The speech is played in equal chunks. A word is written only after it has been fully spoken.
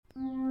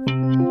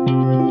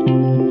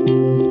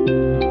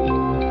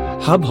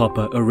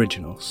Hubhopper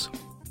Originals.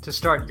 To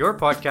start your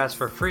podcast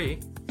for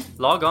free,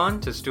 log on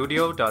to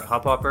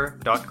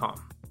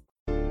studio.hubhopper.com.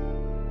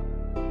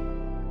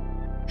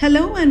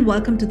 Hello and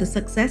welcome to the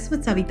Success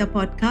with Savita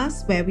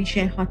podcast, where we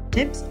share hot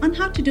tips on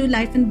how to do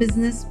life and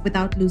business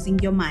without losing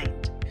your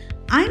mind.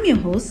 I'm your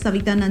host,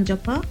 Savita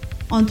Nanjappa,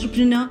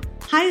 entrepreneur,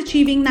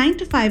 high-achieving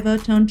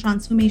 9-to-5er turned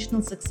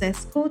transformational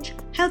success coach,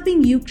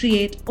 helping you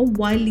create a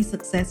wildly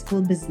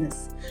successful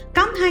business.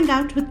 Come hang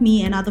out with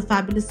me and other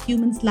fabulous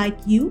humans like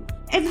you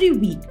every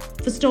week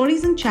for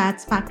stories and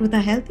chats packed with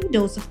a healthy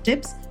dose of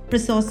tips,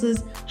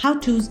 resources,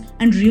 how-tos,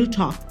 and real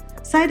talk.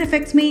 Side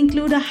effects may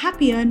include a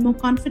happier and more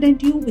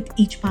confident you with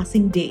each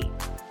passing day.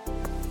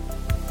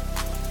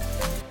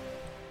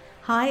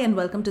 Hi and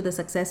welcome to the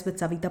Success with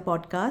Savita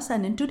podcast,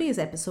 and in today's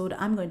episode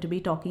I'm going to be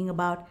talking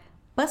about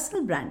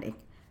personal branding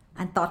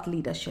and thought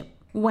leadership.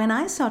 When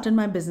I started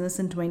my business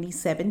in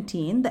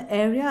 2017, the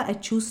area I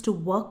chose to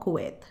work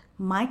with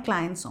my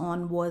clients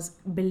on was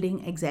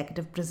building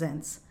executive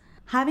presence.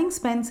 Having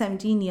spent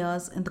 17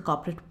 years in the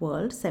corporate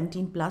world,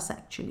 17 plus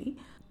actually,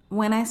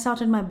 when I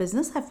started my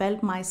business, I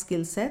felt my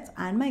skill sets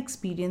and my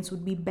experience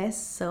would be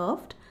best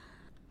served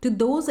to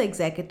those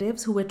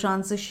executives who were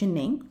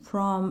transitioning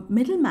from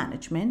middle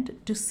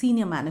management to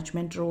senior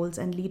management roles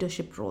and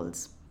leadership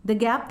roles. The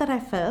gap that I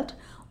felt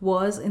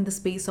was in the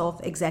space of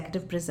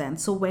executive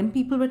presence. So when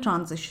people were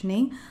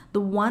transitioning,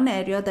 the one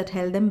area that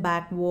held them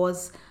back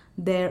was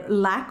their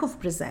lack of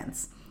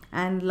presence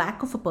and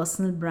lack of a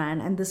personal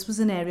brand. And this was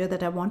an area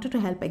that I wanted to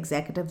help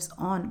executives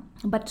on.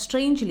 But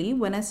strangely,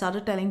 when I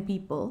started telling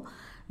people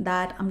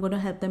that I'm going to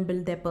help them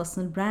build their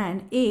personal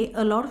brand, a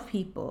lot of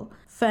people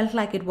felt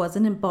like it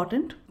wasn't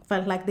important,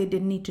 felt like they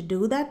didn't need to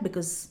do that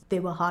because they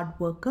were hard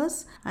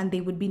workers and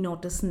they would be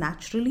noticed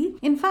naturally.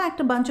 In fact,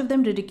 a bunch of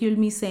them ridiculed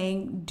me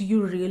saying, do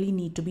you really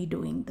need to be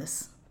doing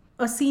this?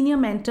 A senior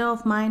mentor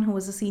of mine who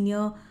was a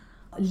senior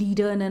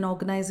leader in an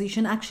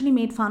organization actually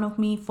made fun of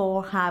me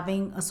for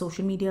having a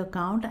social media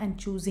account and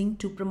choosing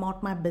to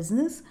promote my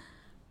business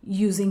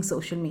using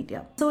social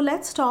media. So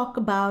let's talk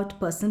about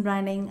personal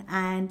branding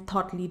and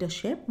thought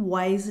leadership.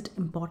 Why is it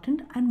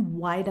important and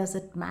why does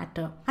it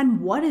matter?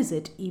 And what is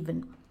it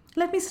even?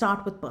 Let me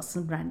start with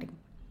personal branding.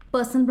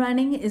 Personal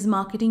branding is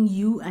marketing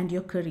you and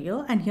your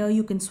career, and here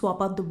you can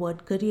swap out the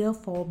word career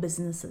for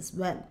business as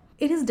well.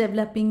 It is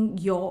developing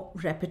your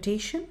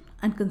reputation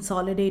and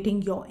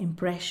consolidating your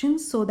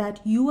impressions so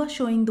that you are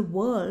showing the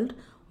world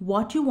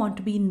what you want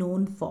to be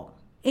known for.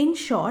 In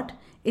short,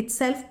 it's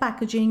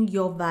self-packaging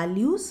your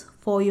values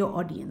for your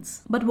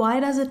audience. But why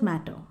does it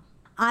matter?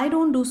 I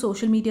don't do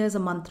social media as a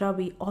mantra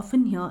we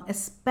often hear,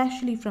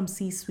 especially from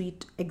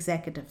C-suite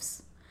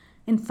executives.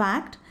 In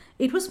fact,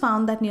 it was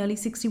found that nearly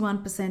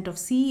 61% of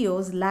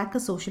CEOs lack a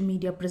social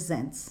media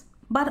presence.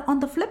 But on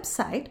the flip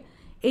side,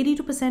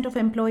 82% of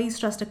employees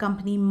trust a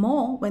company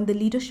more when the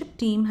leadership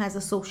team has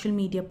a social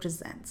media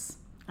presence.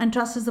 And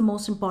trust is the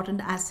most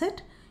important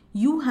asset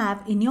you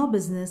have in your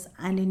business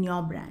and in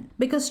your brand.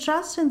 Because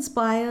trust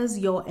inspires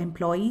your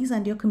employees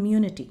and your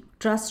community.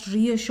 Trust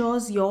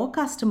reassures your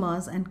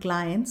customers and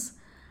clients,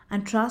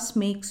 and trust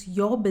makes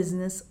your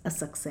business a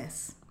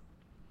success.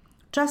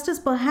 Trust is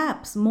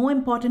perhaps more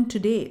important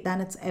today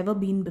than it's ever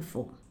been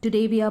before.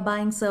 Today we are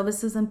buying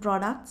services and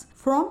products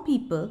from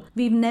people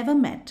we've never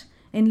met,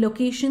 in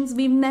locations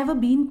we've never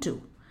been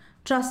to.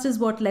 Trust is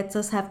what lets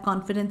us have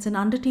confidence in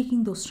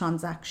undertaking those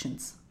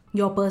transactions.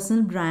 Your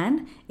personal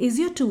brand is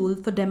your tool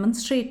for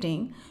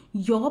demonstrating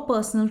your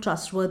personal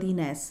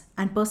trustworthiness,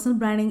 and personal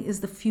branding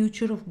is the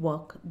future of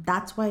work.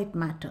 That's why it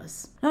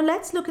matters. Now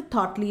let's look at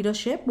thought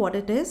leadership, what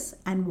it is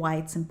and why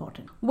it's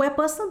important. Where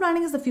personal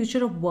branding is the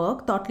future of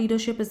work, thought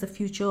leadership is the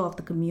future of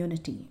the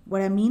community.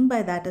 What I mean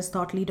by that is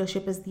thought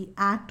leadership is the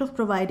act of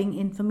providing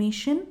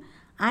information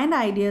and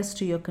ideas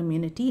to your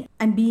community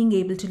and being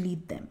able to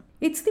lead them.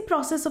 It's the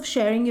process of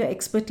sharing your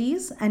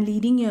expertise and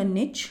leading your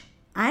niche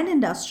and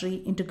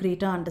industry into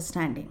greater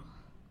understanding.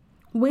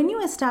 When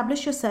you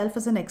establish yourself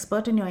as an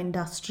expert in your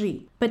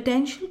industry,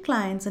 potential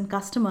clients and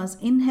customers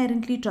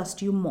inherently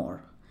trust you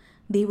more.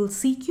 They will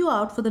seek you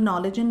out for the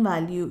knowledge and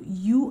value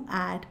you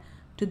add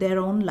to their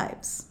own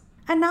lives.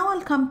 And now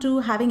I'll come to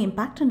having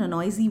impact in a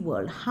noisy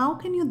world. How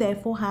can you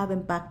therefore have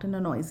impact in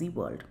a noisy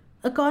world?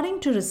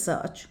 According to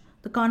research,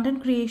 the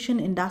content creation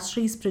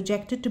industry is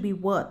projected to be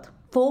worth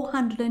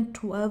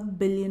 $412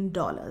 billion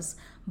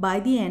by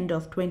the end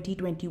of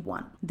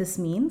 2021. This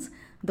means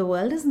the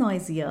world is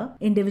noisier,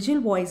 individual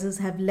voices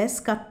have less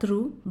cut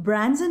through,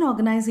 brands and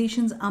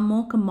organizations are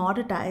more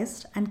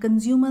commoditized, and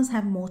consumers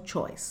have more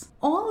choice.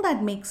 All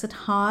that makes it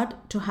hard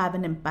to have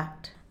an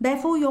impact.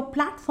 Therefore, your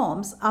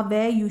platforms are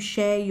where you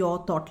share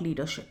your thought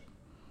leadership.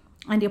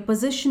 And your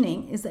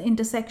positioning is the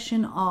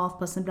intersection of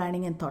personal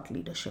branding and thought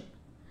leadership.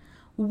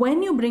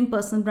 When you bring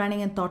personal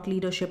branding and thought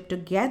leadership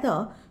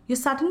together, you're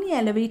suddenly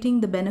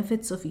elevating the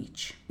benefits of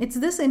each. It's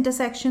this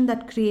intersection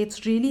that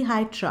creates really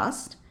high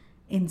trust,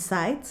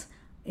 insights,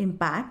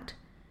 impact,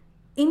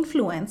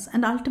 influence,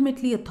 and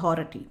ultimately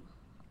authority.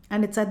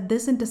 And it's at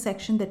this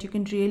intersection that you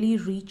can really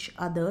reach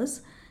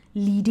others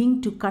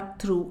leading to cut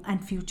through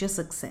and future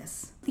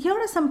success. Here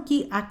are some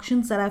key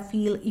actions that I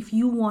feel if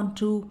you want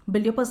to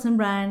build your personal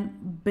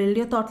brand, build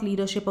your thought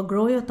leadership, or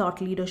grow your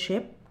thought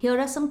leadership. Here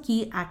are some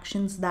key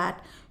actions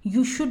that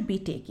you should be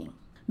taking.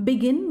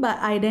 Begin by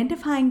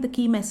identifying the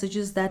key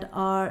messages that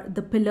are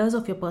the pillars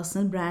of your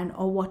personal brand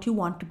or what you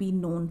want to be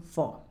known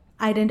for.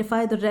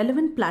 Identify the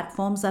relevant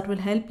platforms that will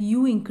help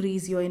you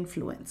increase your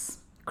influence.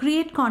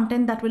 Create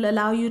content that will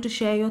allow you to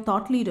share your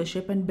thought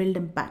leadership and build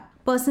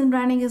impact. Personal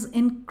branding is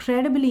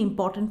incredibly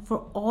important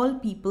for all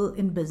people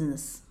in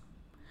business.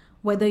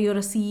 Whether you're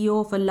a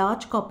CEO of a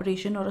large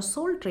corporation or a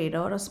sole trader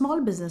or a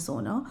small business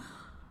owner,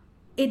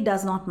 it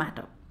does not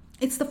matter.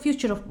 It's the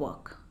future of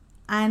work.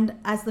 And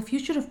as the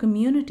future of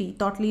community,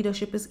 thought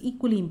leadership is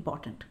equally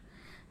important.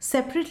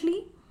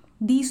 Separately,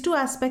 these two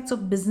aspects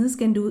of business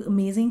can do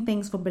amazing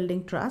things for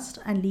building trust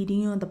and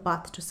leading you on the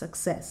path to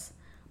success.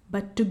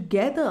 But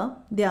together,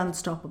 they are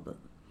unstoppable.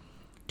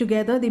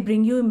 Together, they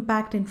bring you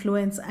impact,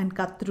 influence, and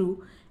cut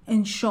through,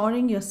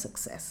 ensuring your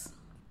success.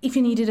 If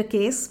you needed a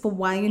case for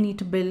why you need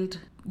to build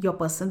your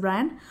personal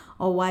brand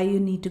or why you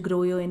need to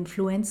grow your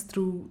influence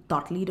through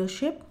thought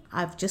leadership,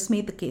 I've just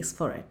made the case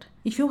for it.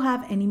 If you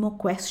have any more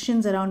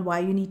questions around why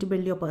you need to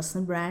build your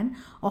personal brand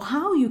or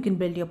how you can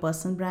build your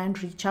personal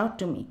brand, reach out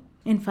to me.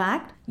 In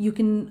fact, you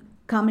can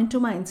come into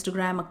my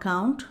Instagram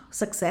account,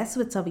 Success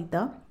with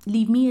Savita,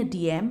 leave me a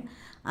DM,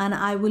 and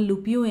I will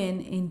loop you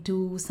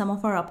into some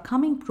of our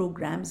upcoming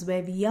programs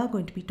where we are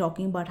going to be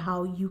talking about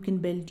how you can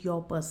build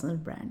your personal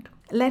brand.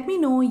 Let me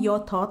know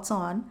your thoughts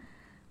on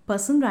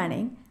personal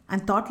branding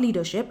and thought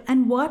leadership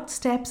and what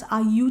steps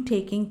are you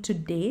taking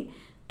today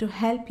to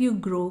help you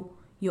grow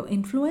your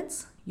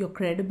influence, your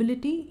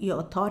credibility, your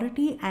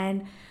authority,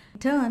 and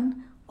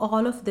turn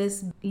all of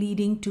this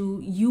leading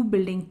to you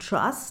building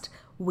trust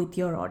with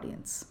your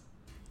audience.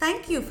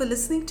 Thank you for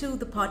listening to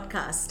the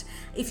podcast.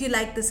 If you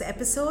like this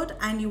episode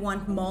and you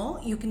want more,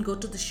 you can go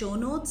to the show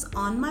notes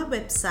on my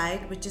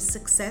website, which is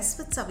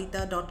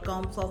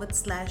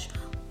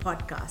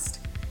successwithsavita.com/podcast.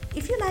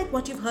 If you like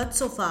what you've heard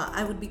so far,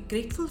 I would be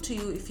grateful to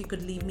you if you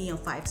could leave me a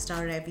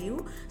 5-star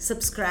review,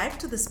 subscribe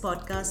to this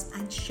podcast,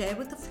 and share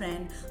with a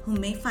friend who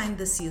may find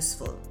this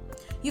useful.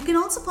 You can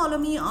also follow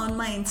me on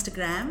my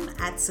Instagram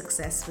at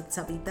Success with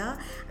Savita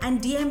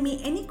and DM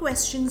me any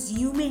questions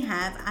you may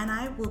have, and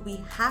I will be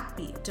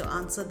happy to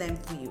answer them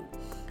for you.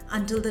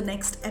 Until the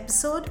next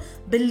episode,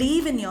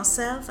 believe in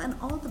yourself and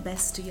all the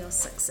best to your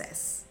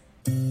success.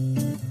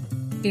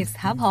 इस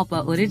Hub Hopper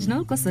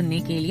original को सुनने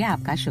के लिए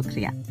आपका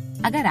शुक्रिया।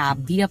 अगर आप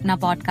भी अपना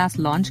पॉडकास्ट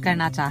लॉन्च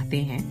करना चाहते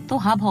हैं, तो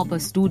हब हॉपर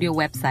स्टूडियो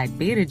वेबसाइट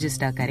पे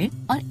रजिस्टर करें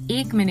और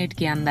 1 मिनट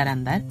के अंदर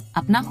अंदर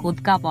अपना खुद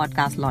का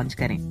पॉडकास्ट लॉन्च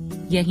करें।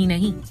 यही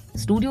नहीं,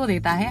 स्टूडियो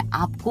देता है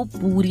आपको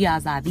पूरी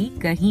आजादी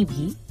कहीं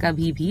भी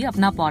कभी भी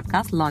अपना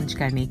पॉडकास्ट लॉन्च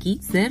करने की,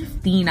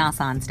 सिर्फ 3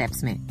 आसान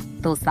स्टेप्स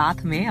में। तो साथ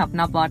में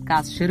अपना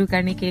पॉडकास्ट शुरू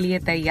करने के लिए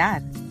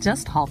तैयार?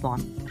 Just hop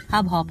on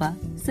hub hopper,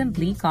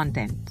 simply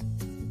content.